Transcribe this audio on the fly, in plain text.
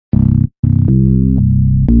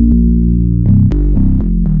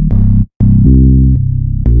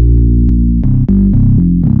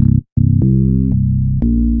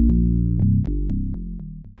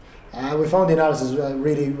found the analysis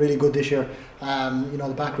really good this year.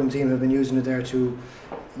 The backroom team have been using it there to,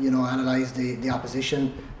 analyse the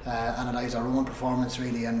opposition, analyse our own performance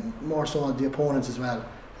really, and more so the opponents as well.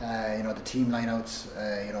 The team lineouts,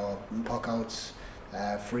 puck outs,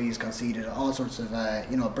 frees conceded, all sorts of,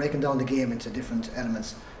 breaking down the game into different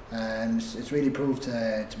elements. And it's really proved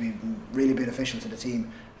to be really beneficial to the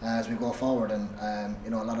team as we go forward. And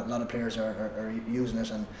a lot of players are using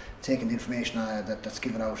it and taking the information that's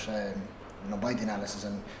given out, by the analysis,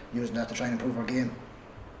 and using that to try and improve our game.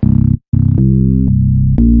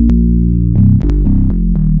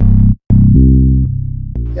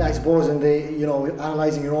 Yeah, I suppose in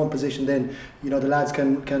analysing your own position, then the lads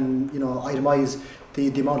can itemise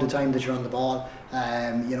the amount of time that you're on the ball.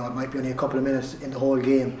 It might be only a couple of minutes in the whole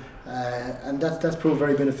game, and that's proved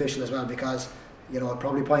very beneficial as well, because it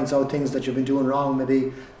probably points out things that you've been doing wrong,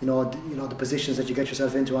 maybe the positions that you get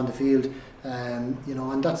yourself into on the field,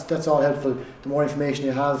 and that's all helpful. The more information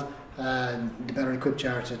you have, the better equipped you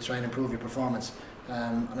are to try and improve your performance.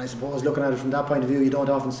 And I suppose looking at it from that point of view, you don't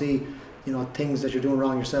often see things that you're doing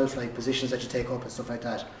wrong yourself, like positions that you take up and stuff like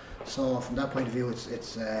that. So from that point of view,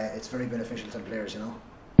 it's very beneficial to the players,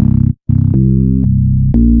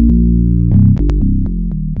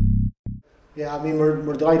 Yeah, I mean,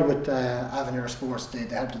 we're delighted with Avenir Sports, the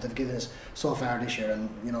help that they've given us so far this year, and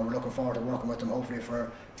we're looking forward to working with them hopefully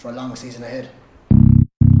for a long season ahead.